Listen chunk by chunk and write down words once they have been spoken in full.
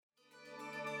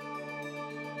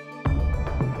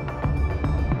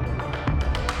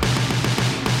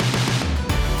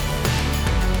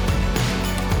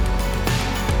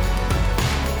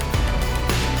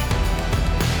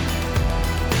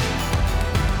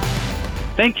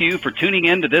Thank you for tuning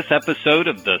in to this episode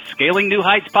of the Scaling New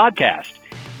Heights podcast.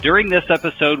 During this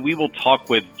episode, we will talk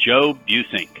with Joe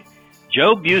Buissink.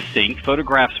 Joe Buissink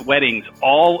photographs weddings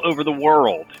all over the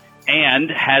world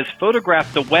and has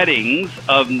photographed the weddings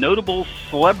of notable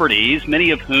celebrities,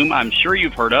 many of whom I'm sure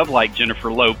you've heard of, like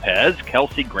Jennifer Lopez,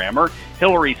 Kelsey Grammar,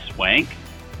 Hilary Swank.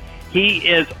 He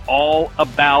is all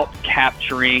about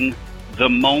capturing the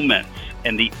moments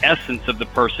and the essence of the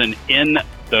person in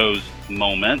those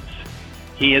moments.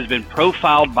 He has been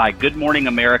profiled by Good Morning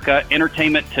America,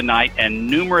 Entertainment Tonight, and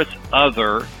numerous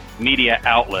other media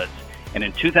outlets. And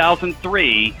in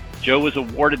 2003, Joe was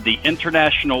awarded the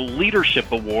International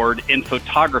Leadership Award in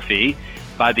Photography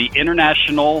by the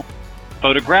International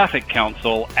Photographic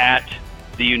Council at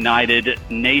the United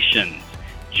Nations.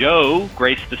 Joe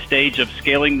graced the stage of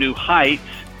Scaling New Heights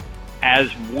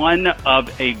as one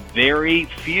of a very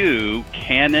few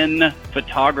Canon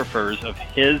photographers of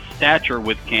his stature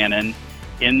with Canon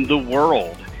in the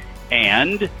world.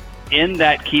 And in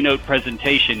that keynote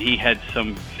presentation, he had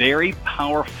some very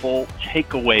powerful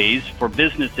takeaways for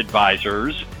business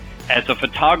advisors. As a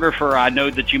photographer, I know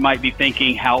that you might be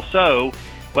thinking, how so?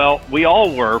 Well, we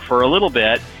all were for a little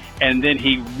bit, and then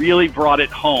he really brought it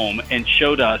home and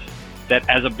showed us that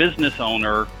as a business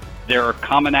owner, there are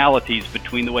commonalities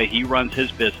between the way he runs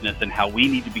his business and how we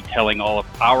need to be telling all of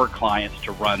our clients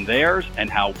to run theirs, and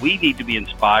how we need to be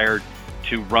inspired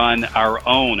to run our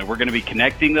own. And we're going to be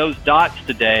connecting those dots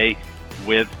today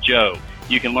with Joe.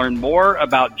 You can learn more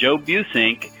about Joe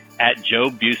Buissink at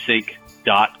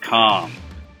joebuissink.com.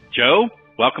 Joe,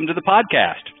 welcome to the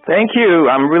podcast. Thank you.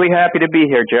 I'm really happy to be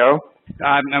here, Joe.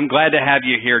 I'm glad to have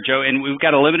you here, Joe. And we've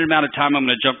got a limited amount of time. I'm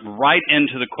going to jump right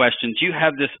into the questions. You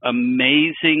have this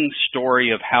amazing story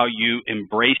of how you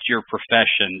embraced your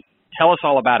profession. Tell us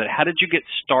all about it. How did you get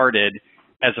started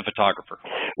as a photographer?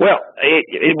 Well,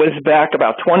 it was back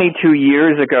about 22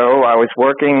 years ago. I was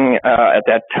working at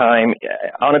that time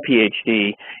on a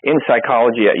PhD in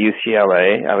psychology at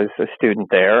UCLA. I was a student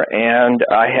there, and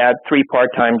I had 3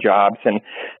 part-time jobs, and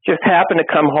just happened to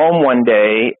come home one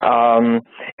day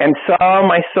and saw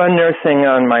my son nursing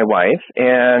on my wife,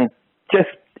 and just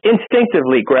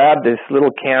instinctively grabbed this little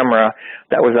camera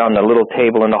that was on the little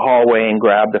table in the hallway and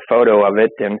grabbed a photo of it.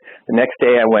 And the next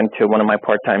day I went to one of my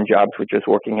part-time jobs, which was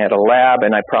working at a lab,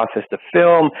 and I processed a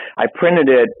film. I printed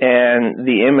it, and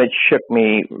the image shook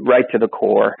me right to the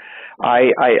core.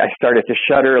 I started to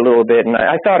shudder a little bit, and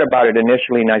I thought about it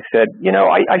initially, and I said,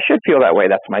 I should feel that way.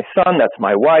 That's my son. That's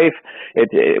my wife.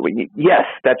 Yes,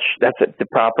 that's the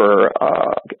proper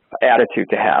attitude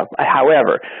to have.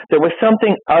 However, there was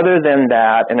something other than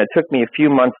that, and it took me a few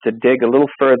months to dig a little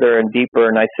further and deeper,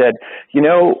 and I said,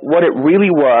 what it really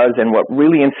was and what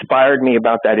really inspired me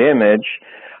about that image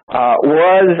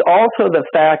was also the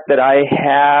fact that I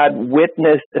had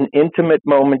witnessed an intimate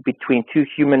moment between 2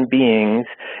 human beings,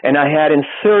 and I had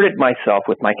inserted myself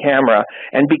with my camera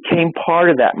and became part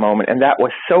of that moment. And that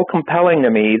was so compelling to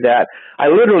me that I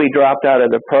literally dropped out of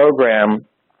the program,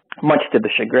 much to the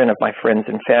chagrin of my friends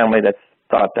and family that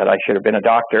thought that I should have been a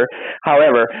doctor.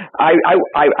 However,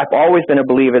 I've always been a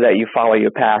believer that you follow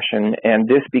your passion, and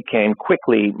this became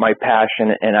quickly my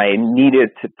passion, and I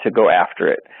needed to go after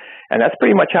it. And that's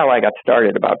pretty much how I got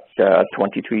started about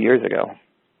 22 years ago.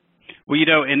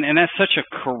 Well, and that's such a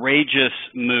courageous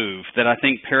move that I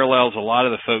think parallels a lot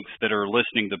of the folks that are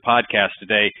listening to the podcast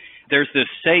today. There's this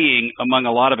saying among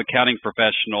a lot of accounting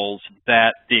professionals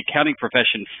that the accounting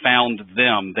profession found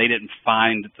them. They didn't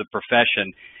find the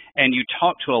profession. And you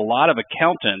talk to a lot of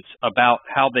accountants about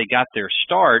how they got their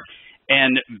start,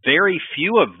 and very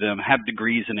few of them have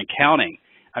degrees in accounting.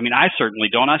 I mean, I certainly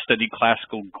don't. I studied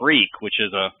classical Greek, which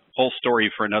is a whole story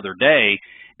for another day,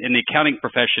 and the accounting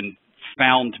profession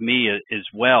found me as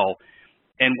well.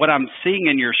 And what I'm seeing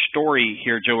in your story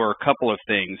here, Joe, are a couple of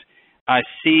things. I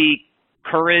see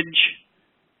courage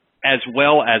as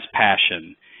well as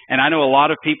passion. And I know a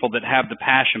lot of people that have the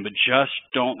passion but just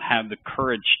don't have the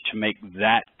courage to make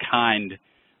that kind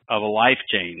of a life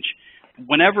change.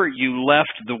 Whenever you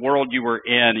left the world you were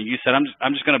in and you said,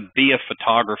 I'm just going to be a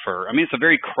photographer, I mean, it's a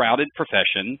very crowded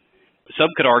profession. Some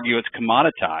could argue it's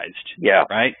commoditized. Yeah.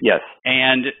 Right? Yes.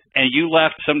 And you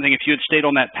left something, if you had stayed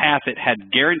on that path, it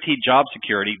had guaranteed job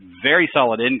security, very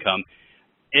solid income.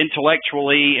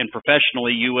 Intellectually and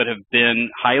professionally, you would have been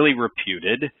highly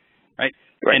reputed, right?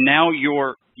 And now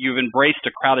you've embraced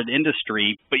a crowded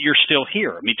industry, but you're still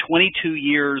here. I mean, 22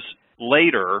 years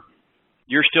later,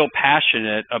 you're still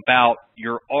passionate about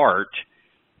your art.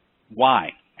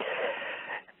 Why?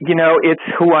 It's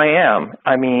who I am.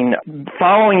 I mean,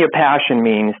 following your passion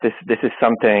means this is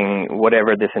something,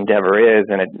 whatever this endeavor is,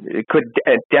 and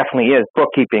it definitely is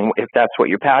bookkeeping, if that's what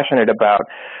you're passionate about,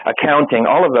 accounting,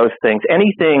 all of those things,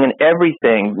 anything and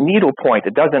everything, needlepoint,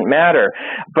 it doesn't matter.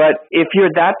 But if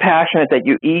you're that passionate that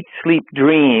you eat, sleep,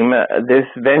 dream this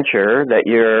venture that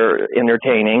you're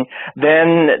entertaining,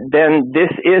 then this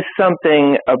is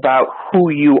something about who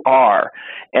you are.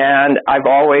 And I've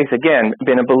always, again,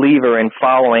 been a believer in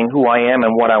following who I am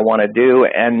and what I want to do,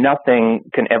 and nothing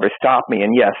can ever stop me.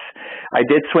 And yes, I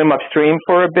did swim upstream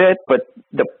for a bit, but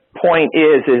the point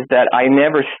is that I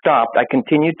never stopped. I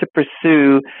continued to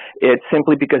pursue it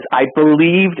simply because I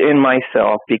believed in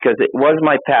myself, because it was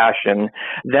my passion,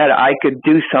 that I could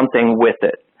do something with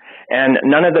it. And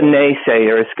none of the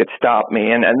naysayers could stop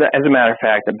me. And as a matter of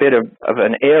fact, a bit of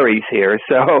an Aries here.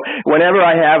 So whenever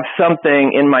I have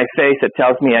something in my face that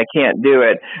tells me I can't do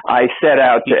it, I set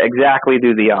out to exactly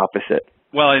do the opposite.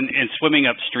 Well, and swimming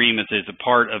upstream is a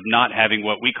part of not having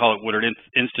what we call at Woodard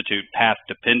Institute path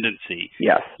dependency.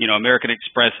 Yes. American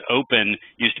Express Open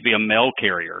used to be a mail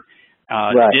carrier.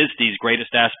 Right. Disney's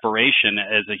greatest aspiration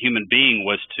as a human being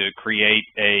was to create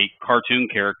a cartoon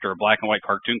character, a black and white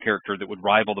cartoon character that would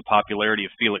rival the popularity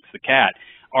of Felix the Cat.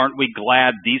 Aren't we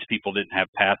glad these people didn't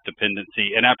have path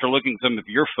dependency? And after looking at some of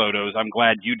your photos, I'm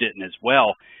glad you didn't as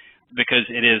well, because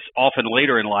it is often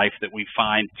later in life that we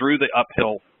find, through the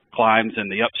uphill climbs and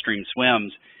the upstream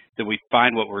swims, that we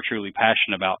find what we're truly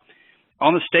passionate about.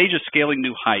 On the stage of Scaling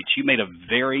New Heights, you made a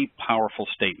very powerful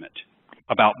statement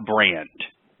about brand.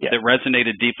 Yeah. That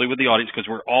resonated deeply with the audience, because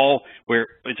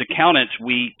as accountants,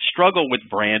 we struggle with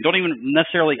brand, don't even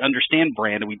necessarily understand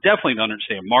brand, and we definitely don't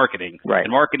understand marketing. Right.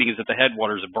 And marketing is at the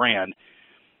headwaters of brand.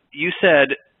 You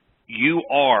said you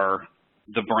are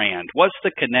the brand. What's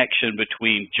the connection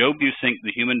between Joe Buissink,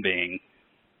 the human being,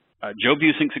 Joe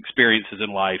Buissink's experiences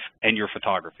in life, and your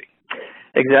photography?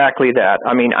 Exactly that.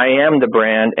 I mean, I am the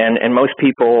brand, and most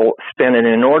people spend an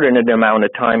inordinate amount of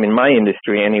time in my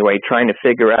industry anyway trying to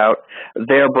figure out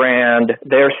their brand,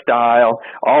 their style,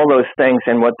 all those things,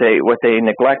 and what they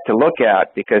neglect to look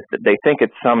at because they think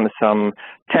it's some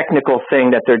technical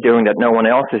thing that they're doing that no one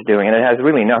else is doing, and it has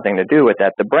really nothing to do with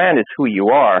that. The brand is who you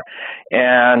are,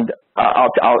 and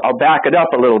I'll back it up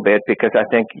a little bit because I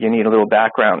think you need a little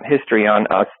background history on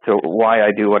us to why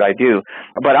I do what I do.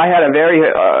 But I had a very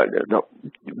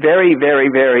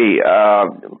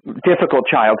difficult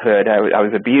childhood. I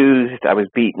was abused. I was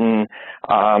beaten.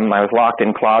 I was locked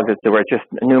in closets. There were just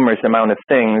numerous amount of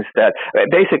things that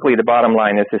basically the bottom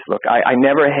line is this. Look, I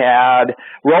never had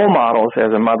role models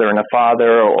as a mother and a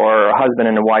father or a husband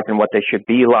and a wife and what they should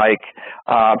be like.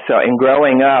 So in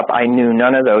growing up, I knew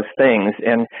none of those things.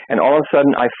 And all of a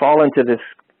sudden, I fall into this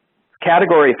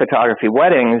category of photography,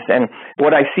 weddings, and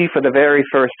what I see for the very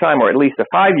first time, or at least a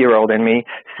 5-year-old in me,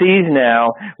 sees now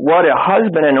what a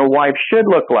husband and a wife should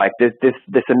look like, this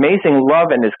amazing love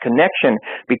and this connection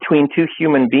between two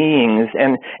human beings,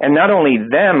 and not only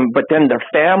them, but then their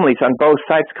families on both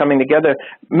sides coming together,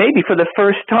 maybe for the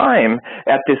first time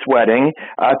at this wedding,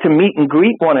 to meet and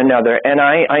greet one another, and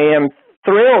I am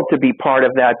thrilled to be part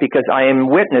of that because I am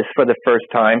witness for the first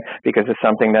time, because of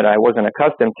something that I wasn't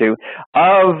accustomed to,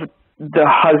 of the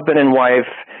husband and wife,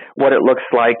 what it looks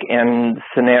like in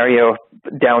scenario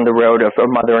down the road of a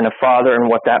mother and a father and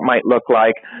what that might look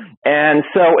like. And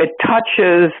so it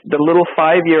touches the little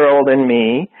 5-year-old in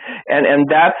me, and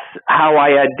that's how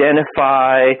I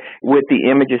identify with the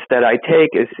images that I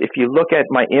take. Is if you look at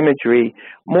my imagery,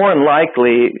 more than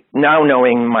likely, now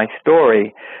knowing my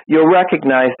story, you'll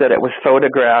recognize that it was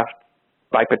photographed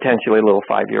by potentially a little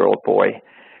 5-year-old boy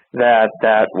that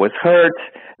was hurt,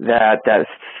 that's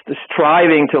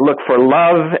striving to look for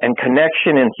love and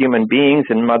connection in human beings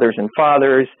and mothers and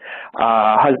fathers,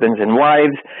 husbands and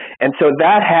wives. And so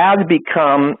that has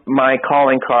become my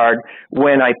calling card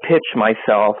when I pitch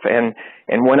myself and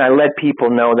when I let people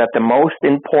know that the most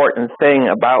important thing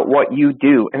about what you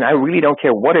do, and I really don't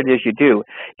care what it is you do,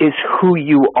 is who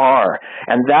you are.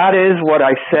 And that is what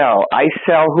I sell. I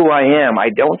sell who I am. I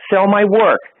don't sell my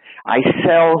work. I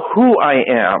sell who I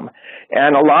am.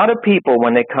 And a lot of people,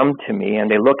 when they come to me and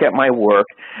they look at my work,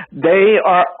 they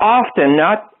are often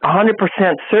not 100%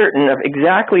 certain of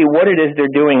exactly what it is they're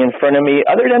doing in front of me,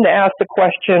 other than to ask the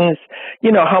questions,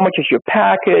 how much is your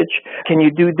package? Can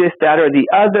you do this, that, or the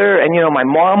other? And, my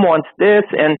mom wants this.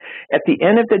 And at the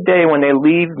end of the day, when they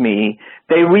leave me,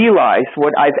 they realize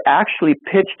what I've actually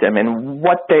pitched them and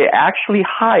what they actually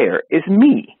hire is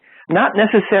me. Not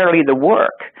necessarily the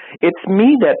work. It's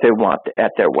me that they want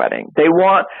at their wedding. They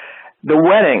want their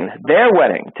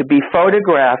wedding, to be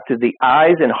photographed to the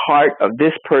eyes and heart of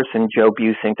this person, Joe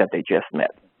Buissink, that they just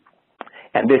met.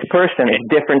 And this person is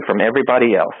different from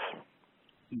everybody else.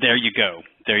 There you go.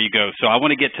 There you go. So I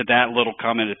want to get to that little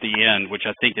comment at the end, which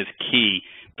I think is key,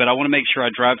 but I want to make sure I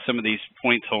drive some of these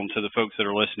points home to the folks that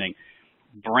are listening.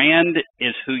 Brand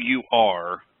is who you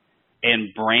are,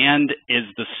 and brand is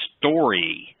the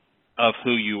story of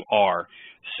who you are.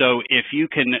 So if you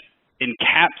can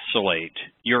encapsulate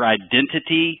your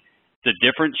identity, the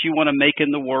difference you want to make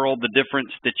in the world, the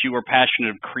difference that you are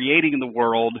passionate of creating in the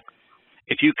world,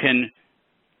 if you can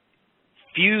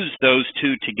fuse those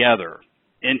two together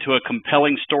into a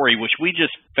compelling story, which we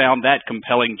just found that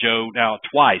compelling, Joe, now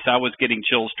twice. I was getting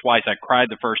chills twice. I cried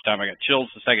the first time. I got chills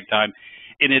the second time.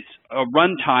 And it's a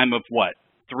run time of what,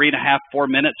 3.5, 4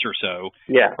 minutes or so,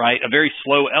 yeah, right? A very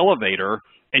slow elevator,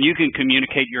 and you can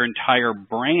communicate your entire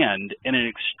brand in an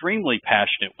extremely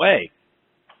passionate way.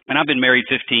 And I've been married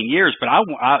 15 years, but I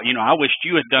wished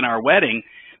you had done our wedding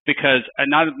because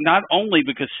not only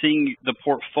because seeing the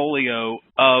portfolio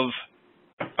of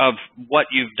what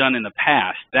you've done in the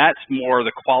past, that's more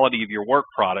the quality of your work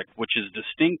product, which is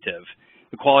distinctive.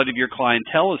 The quality of your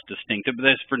clientele is distinctive, but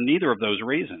that's for neither of those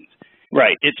reasons.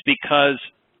 Right. It's because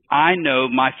I know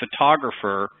my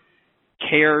photographer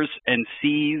cares and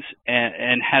sees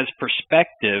and has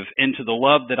perspective into the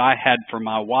love that I had for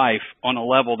my wife on a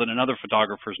level that another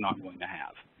photographer is not going to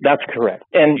have. That's correct.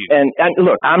 And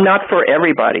look, I'm not for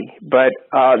everybody, but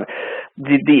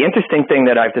the interesting thing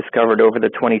that I've discovered over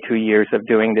the 22 years of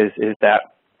doing this is that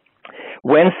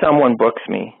when someone books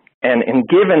me, and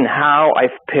given how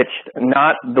I've pitched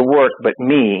not the work but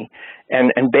me,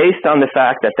 and based on the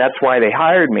fact that that's why they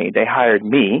hired me,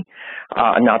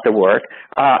 not the work,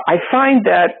 I find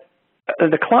that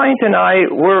the client and I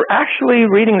were actually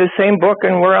reading the same book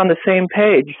and we're on the same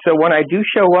page. So when I do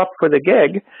show up for the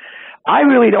gig, I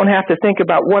really don't have to think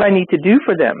about what I need to do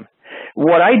for them.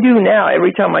 What I do now,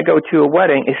 every time I go to a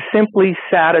wedding, is simply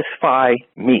satisfy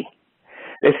me.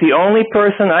 It's the only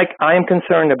person I am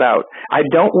concerned about. I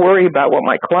don't worry about what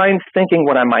my client's thinking,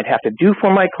 what I might have to do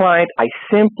for my client. I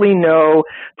simply know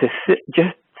to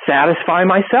just satisfy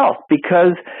myself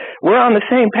because we're on the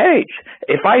same page.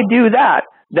 If I do that,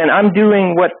 then I'm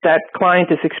doing what that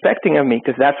client is expecting of me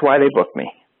because that's why they booked me.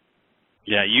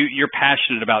 Yeah, you're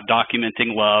passionate about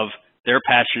documenting love. They're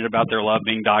passionate about their love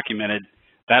being documented.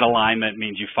 That alignment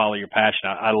means you follow your passion.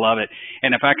 I love it.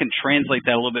 And if I can translate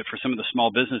that a little bit for some of the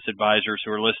small business advisors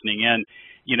who are listening in,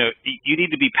 you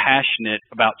need to be passionate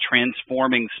about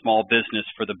transforming small business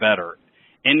for the better,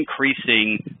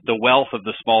 increasing the wealth of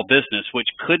the small business, which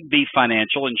could be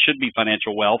financial and should be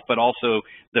financial wealth, but also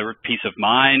their peace of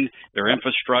mind, their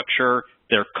infrastructure,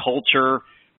 their culture,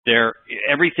 their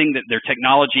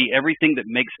technology, everything that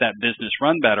makes that business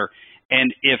run better.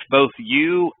 And if both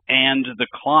you and the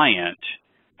client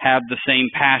have the same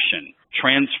passion,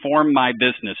 transform my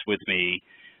business with me,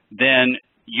 then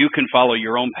you can follow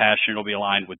your own passion. It'll be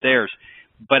aligned with theirs.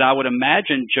 But I would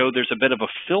imagine, Joe, there's a bit of a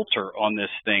filter on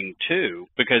this thing too,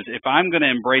 because if I'm going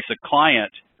to embrace a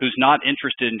client who's not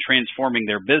interested in transforming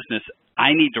their business,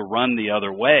 I need to run the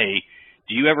other way.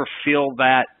 Do you ever feel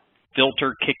that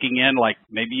filter kicking in, like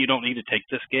maybe you don't need to take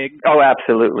this gig? Oh,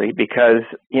 absolutely, because,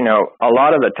 a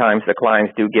lot of the times the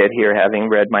clients do get here having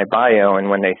read my bio, and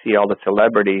when they see all the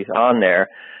celebrities on there,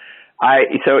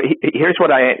 here's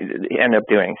what I end up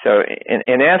doing. So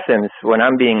in essence, when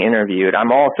I'm being interviewed,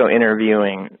 I'm also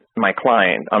interviewing my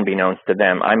client, unbeknownst to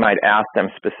them. I might ask them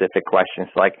specific questions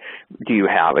like, do you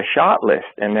have a shot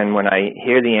list? And then when I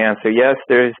hear the answer, yes,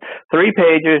 there's 3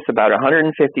 pages, about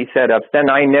 150 setups, then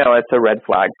I know it's a red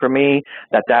flag for me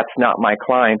that that's not my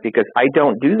client because I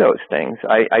don't do those things.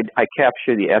 I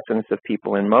capture the essence of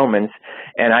people in moments,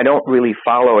 and I don't really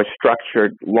follow a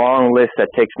structured long list that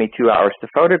takes me 2 hours to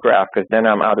photograph because then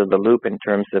I'm out of the loop in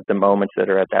terms of the moments that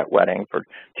are at that wedding for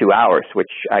 2 hours,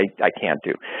 which I can't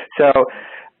do. So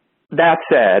that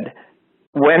said,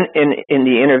 when in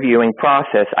the interviewing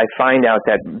process, I find out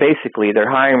that basically they're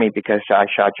hiring me because I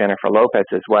shot Jennifer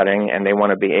Lopez's wedding and they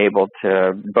want to be able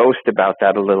to boast about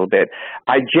that a little bit.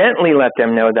 I gently let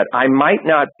them know that I might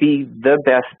not be the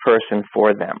best person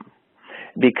for them.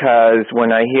 Because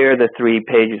when I hear the 3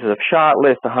 pages of shot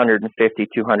list, 150,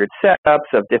 200 setups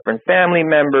of different family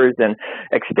members and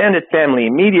extended family,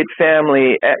 immediate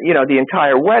family, the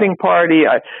entire wedding party,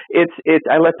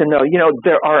 I let them know,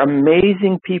 there are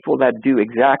amazing people that do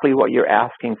exactly what you're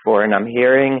asking for, and I'm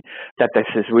hearing that this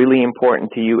is really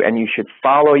important to you, and you should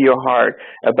follow your heart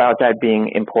about that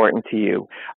being important to you.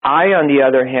 I, on the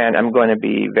other hand, I'm going to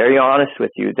be very honest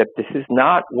with you that this is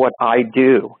not what I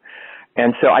do.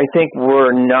 And so I think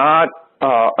we're not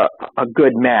a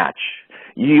good match.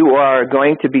 You are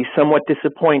going to be somewhat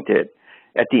disappointed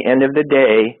at the end of the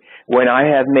day when I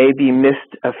have maybe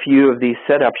missed a few of these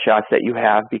setup shots that you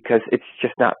have because it's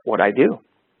just not what I do.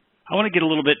 I want to get a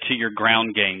little bit to your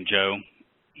ground game, Joe.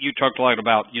 You talked a lot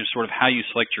about sort of how you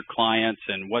select your clients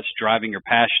and what's driving your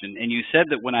passion. And you said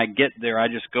that when I get there, I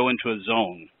just go into a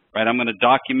zone, right? I'm going to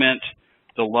document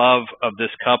the love of this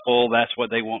couple. That's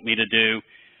what they want me to do.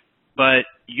 But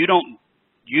you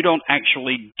don't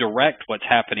actually direct what's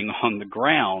happening on the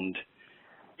ground.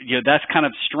 That's kind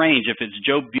of strange. If it's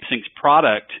Joe Buissink's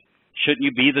product, shouldn't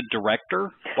you be the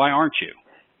director? Why aren't you?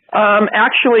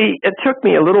 Actually, it took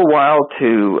me a little while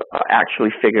to actually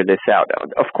figure this out.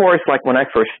 Of course, like when I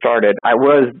first started, I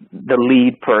was the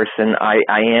lead person. I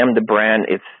am the brand.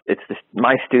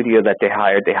 My studio that they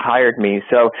hired. They hired me.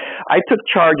 So I took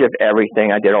charge of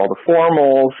everything. I did all the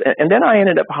formals. And then I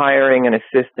ended up hiring an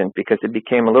assistant because it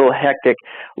became a little hectic,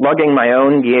 lugging my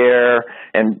own gear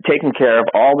and taking care of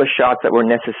all the shots that were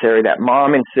necessary that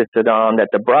mom insisted on, that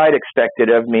the bride expected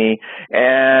of me.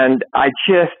 And I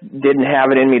just didn't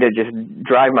have it in me to just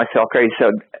drive myself crazy. So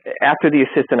after the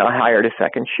assistant, I hired a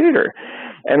second shooter.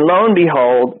 And lo and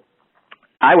behold,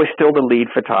 I was still the lead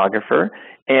photographer,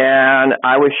 and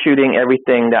I was shooting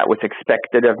everything that was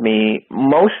expected of me,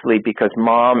 mostly because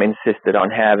mom insisted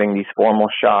on having these formal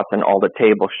shots and all the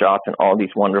table shots and all these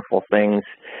wonderful things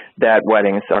that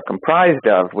weddings are comprised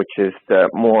of, which is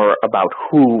more about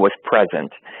who was present.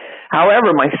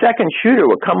 However, my second shooter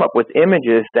would come up with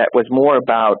images that was more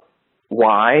about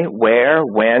why, where,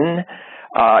 when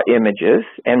images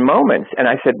and moments. And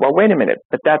I said, well, wait a minute,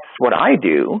 but that's what I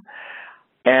do.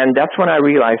 And that's when I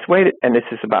realized, and this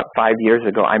is about 5 years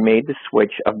ago, I made the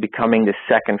switch of becoming the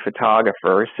second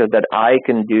photographer so that I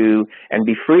can do and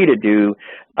be free to do,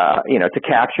 to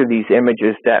capture these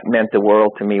images that meant the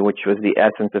world to me, which was the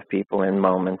essence of people in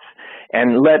moments.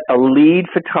 And let a lead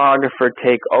photographer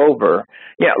take over.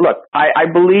 Yeah, look, I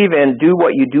believe in do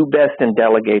what you do best and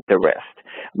delegate the rest.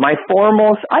 My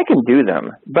formals, I can do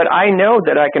them, but I know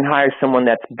that I can hire someone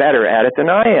that's better at it than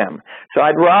I am. So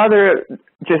I'd rather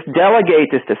just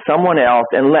delegate this to someone else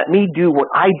and let me do what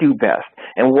I do best.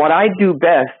 And what I do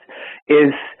best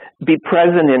is be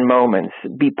present in moments,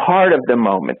 be part of the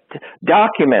moment,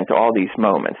 document all these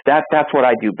moments. That's what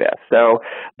I do best. So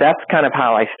that's kind of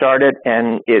how I started,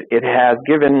 and it has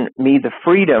given me the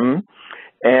freedom,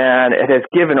 and it has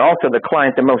given also the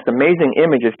client the most amazing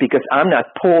images because I'm not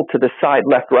pulled to the side,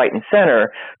 left, right, and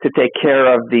center to take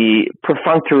care of the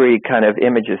perfunctory kind of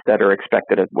images that are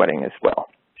expected at wedding as well.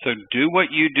 So do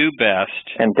what you do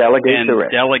best and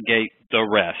delegate the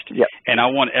rest. Yep. And I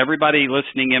want everybody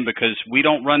listening in, because we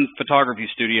don't run photography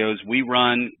studios. We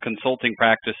run consulting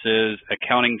practices,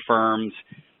 accounting firms,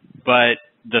 but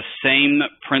the same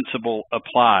principle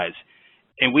applies.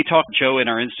 And we talk, Joe, in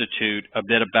our institute a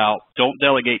bit about don't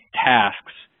delegate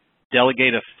tasks,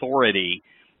 delegate authority,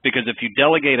 because if you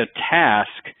delegate a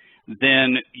task,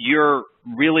 then you're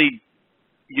really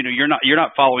you're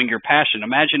not following your passion.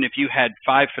 Imagine if you had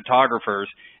 5 photographers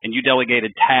and you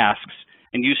delegated tasks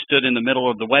and you stood in the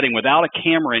middle of the wedding without a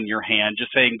camera in your hand,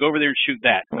 just saying, go over there and shoot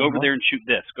that, go over there and shoot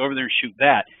this, go over there and shoot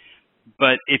that.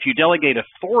 But if you delegate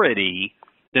authority,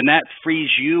 then that frees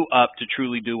you up to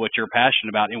truly do what you're passionate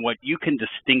about and what you can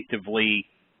distinctively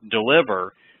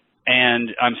deliver. And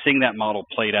I'm seeing that model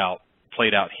played out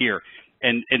here.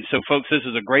 And so, folks, this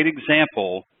is a great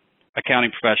example,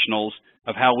 accounting professionals,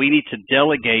 of how we need to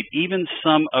delegate even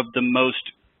some of the most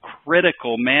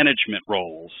critical management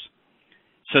roles,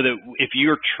 so that if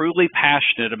you're truly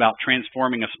passionate about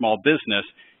transforming a small business,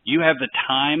 you have the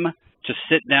time to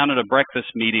sit down at a breakfast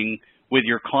meeting with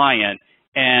your client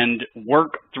and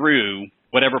work through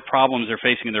whatever problems they're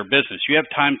facing in their business. You have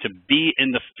time to be in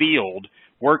the field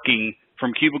working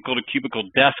from cubicle to cubicle,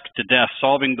 desk to desk,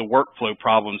 solving the workflow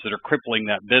problems that are crippling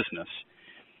that business,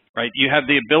 right? You have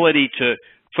the ability to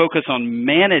focus on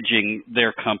managing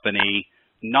their company,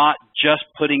 not just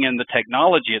putting in the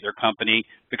technology of their company,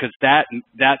 because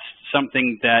that's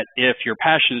something that if your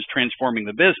passion is transforming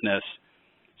the business,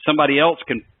 somebody else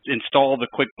can install the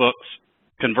QuickBooks,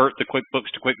 convert the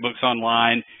QuickBooks to QuickBooks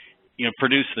Online,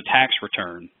 produce the tax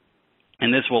return.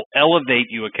 And this will elevate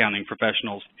you accounting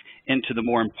professionals into the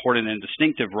more important and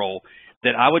distinctive role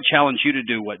that I would challenge you to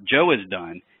do what Joe has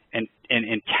done and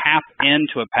tap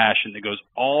into a passion that goes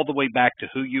all the way back to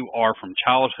who you are from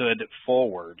childhood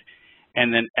forward,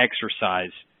 and then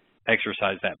exercise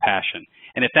that passion.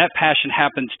 And if that passion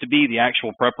happens to be the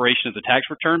actual preparation of the tax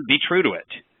return, be true to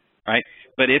it, right?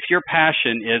 But if your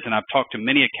passion is, and I've talked to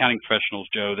many accounting professionals,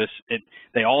 Joe,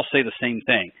 they all say the same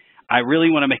thing. I really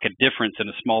want to make a difference in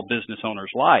a small business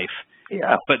owner's life.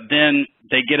 Yeah. But then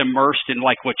they get immersed in,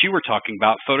 like what you were talking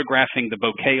about, photographing the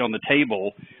bouquet on the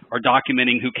table or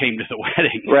documenting who came to the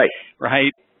wedding. Right.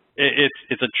 Right.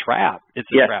 It's a trap. It's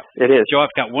a yes, trap. It is. Joe,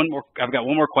 I've got one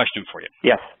more question for you.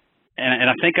 Yes. And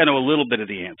I think I know a little bit of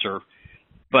the answer,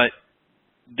 but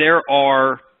there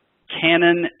are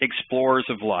Canon explorers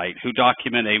of light who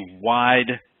document a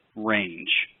wide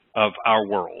range of our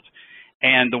world.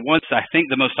 And the ones, I think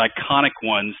the most iconic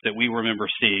ones that we remember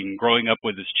seeing growing up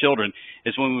with as children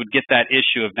is when we would get that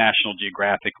issue of National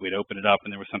Geographic, we'd open it up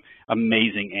and there was some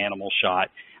amazing animal shot.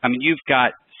 I mean, you've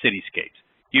got cityscapes,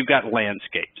 you've got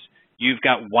landscapes, you've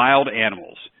got wild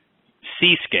animals,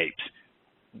 seascapes.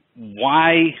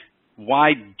 Why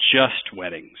just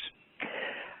weddings?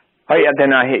 Oh, yeah,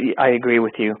 then I agree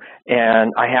with you.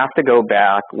 And I have to go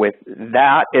back with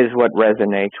that is what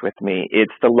resonates with me.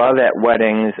 It's the love at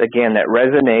weddings, again, that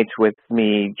resonates with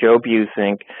me. Joe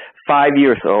Buissink, 5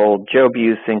 years old, Joe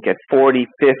Buissink at 40,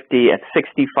 50, at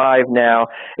 65 now,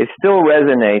 it still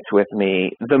resonates with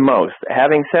me the most.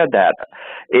 Having said that,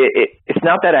 it's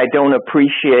not that I don't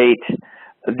appreciate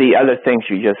the other things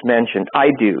you just mentioned. I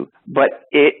do. But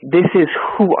this is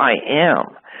who I am.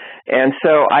 And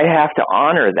so I have to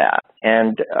honor that.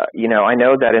 And, I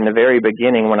know that in the very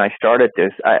beginning when I started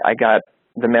this, I got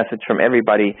the message from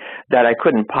everybody that I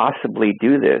couldn't possibly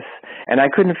do this. And I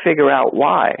couldn't figure out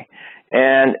why.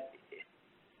 And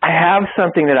I have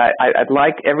something that I'd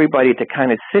like everybody to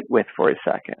kind of sit with for a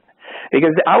second.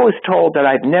 Because I was told that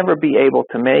I'd never be able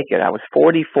to make it. I was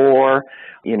 44.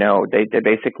 They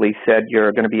basically said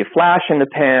you're going to be a flash in the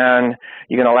pan.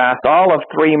 You're going to last all of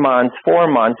 3 months,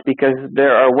 4 months, because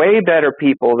there are way better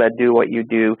people that do what you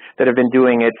do that have been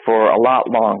doing it for a lot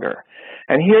longer.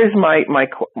 And here's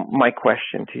my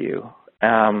question to you.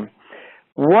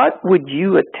 What would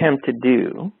you attempt to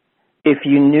do if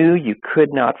you knew you could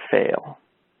not fail?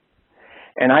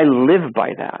 And I live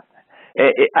by that.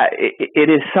 It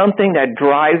is something that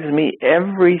drives me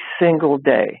every single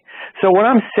day. So what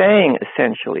I'm saying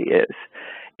essentially is,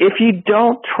 if you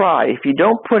don't try, if you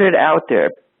don't put it out there,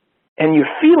 and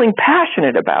you're feeling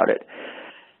passionate about it,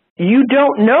 you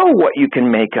don't know what you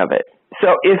can make of it.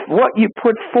 So if what you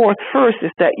put forth first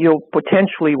is that you'll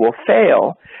potentially will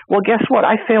fail, well, guess what?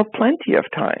 I failed plenty of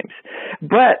times.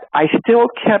 But I still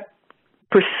kept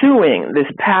pursuing this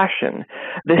passion,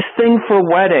 this thing for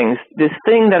weddings, this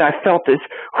thing that I felt is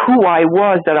who I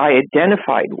was, that I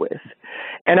identified with.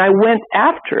 And I went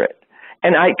after it,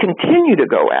 and I continue to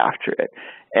go after it.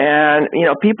 And,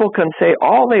 people can say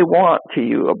all they want to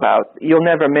you about you'll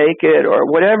never make it or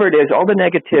whatever it is, all the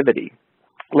negativity.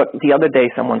 Look, the other day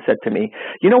someone said to me,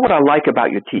 you know what I like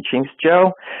about your teachings,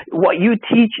 Joe? What you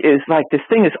teach is like this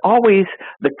thing is always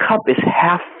the cup is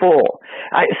half full.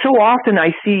 So often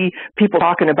I see people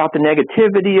talking about the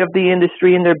negativity of the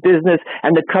industry and their business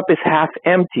and the cup is half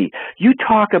empty. You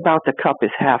talk about the cup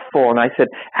is half full. And I said,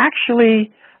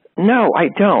 actually, no, I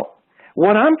don't.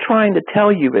 What I'm trying to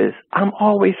tell you is I'm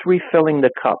always refilling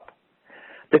the cup.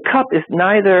 The cup is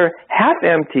neither half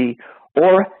empty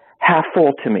or half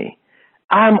full to me.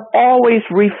 I'm always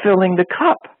refilling the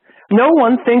cup. No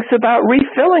one thinks about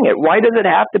refilling it. Why does it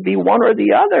have to be one or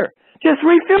the other? Just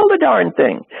refill the darn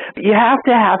thing. You have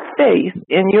to have faith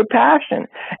in your passion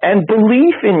and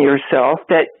belief in yourself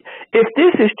that if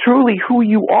this is truly who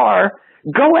you are,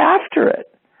 go after it.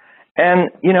 And,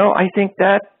 I think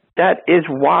that is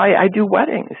why I do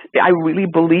weddings. I really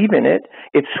believe in it.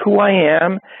 It's who I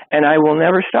am, and I will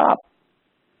never stop.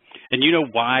 And you know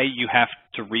why you have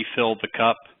to refill the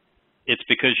cup? It's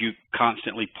because you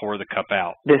constantly pour the cup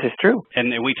out. This is true.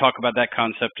 And we talk about that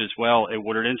concept as well at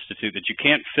Woodard Institute, that you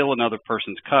can't fill another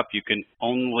person's cup. You can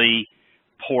only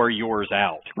pour yours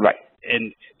out. Right.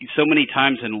 And so many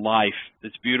times in life,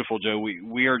 it's beautiful, Joe,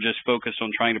 we are just focused on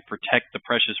trying to protect the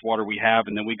precious water we have,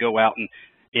 and then we go out and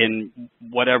in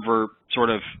whatever sort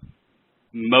of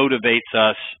motivates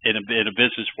us in a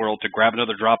business world to grab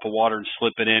another drop of water and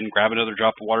slip it in, grab another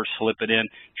drop of water, slip it in,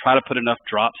 try to put enough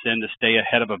drops in to stay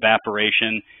ahead of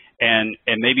evaporation, and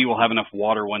maybe we'll have enough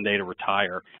water one day to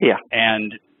retire. Yeah.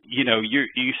 And,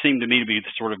 you seem to me to be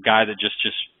the sort of guy that just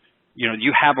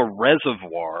you have a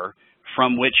reservoir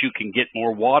from which you can get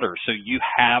more water, so you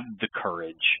have the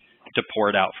courage to pour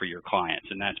it out for your clients,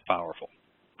 and that's powerful.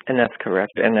 And that's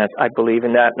correct. And I believe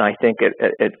in that, and I think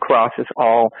it crosses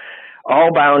all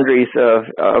boundaries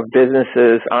of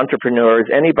businesses, entrepreneurs,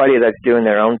 anybody that's doing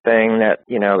their own thing that,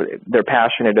 they're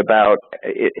passionate about.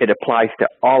 It applies to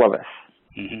all of us.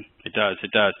 Mm-hmm. It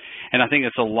does. And I think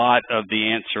it's a lot of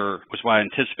the answer, which is why I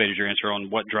anticipated your answer on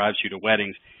what drives you to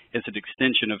weddings. It's an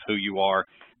extension of who you are,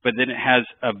 but then it has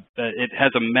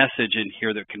a message in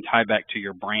here that can tie back to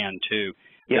your brand too.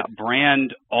 that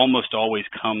brand almost always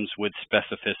comes with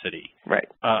specificity, right?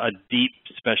 A deep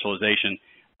specialization.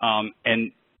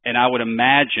 And I would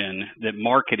imagine that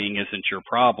marketing isn't your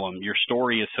problem. Your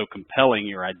story is so compelling,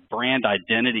 your brand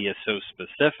identity is so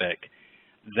specific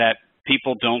that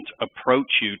people don't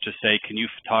approach you to say, can you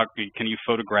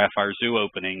photograph our zoo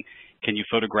opening? Can you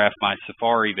photograph my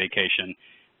safari vacation?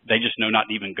 They just know not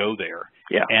to even go there.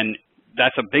 Yeah. And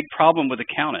that's a big problem with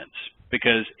accountants,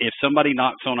 because if somebody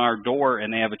knocks on our door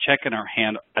and they have a check in our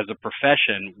hand, as a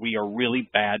profession, we are really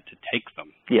bad to take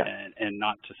them and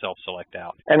not to self-select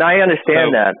out. And I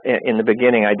understand that. In the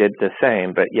beginning, I did the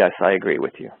same, but yes, I agree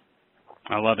with you.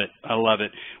 I love it. I love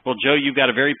it. Well, Joe, you've got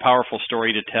a very powerful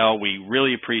story to tell. We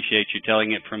really appreciate you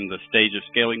telling it from the stage of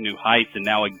Scaling New Heights and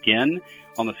now again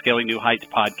on the Scaling New Heights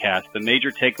podcast. The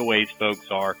major takeaways, folks,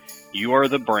 are you are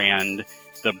the brand.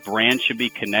 The brand should be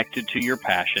connected to your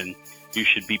passion. You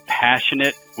should be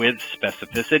passionate with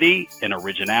specificity and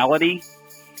originality,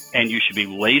 and you should be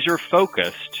laser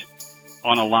focused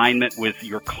on alignment with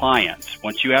your clients.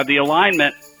 Once you have the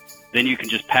alignment, then you can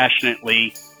just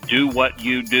passionately do what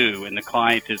you do, and the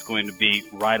client is going to be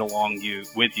right along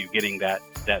with you getting that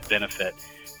benefit.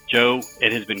 Joe,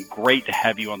 it has been great to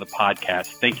have you on the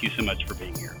podcast. Thank you so much for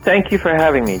being here. Thank you for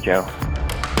having me, Joe.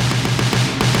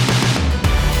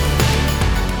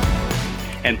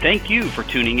 And thank you for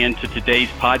tuning in to today's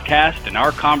podcast and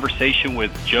our conversation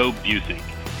with Joe Buissink.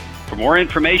 For more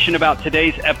information about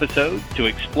today's episode, to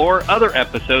explore other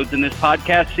episodes in this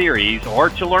podcast series, or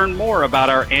to learn more about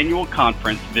our annual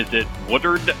conference, visit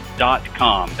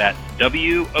woodard.com. That's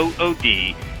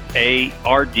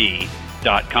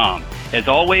WOODARD.com. As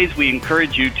always, we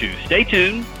encourage you to stay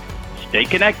tuned, stay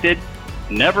connected,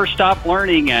 never stop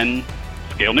learning, and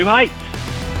scale new heights.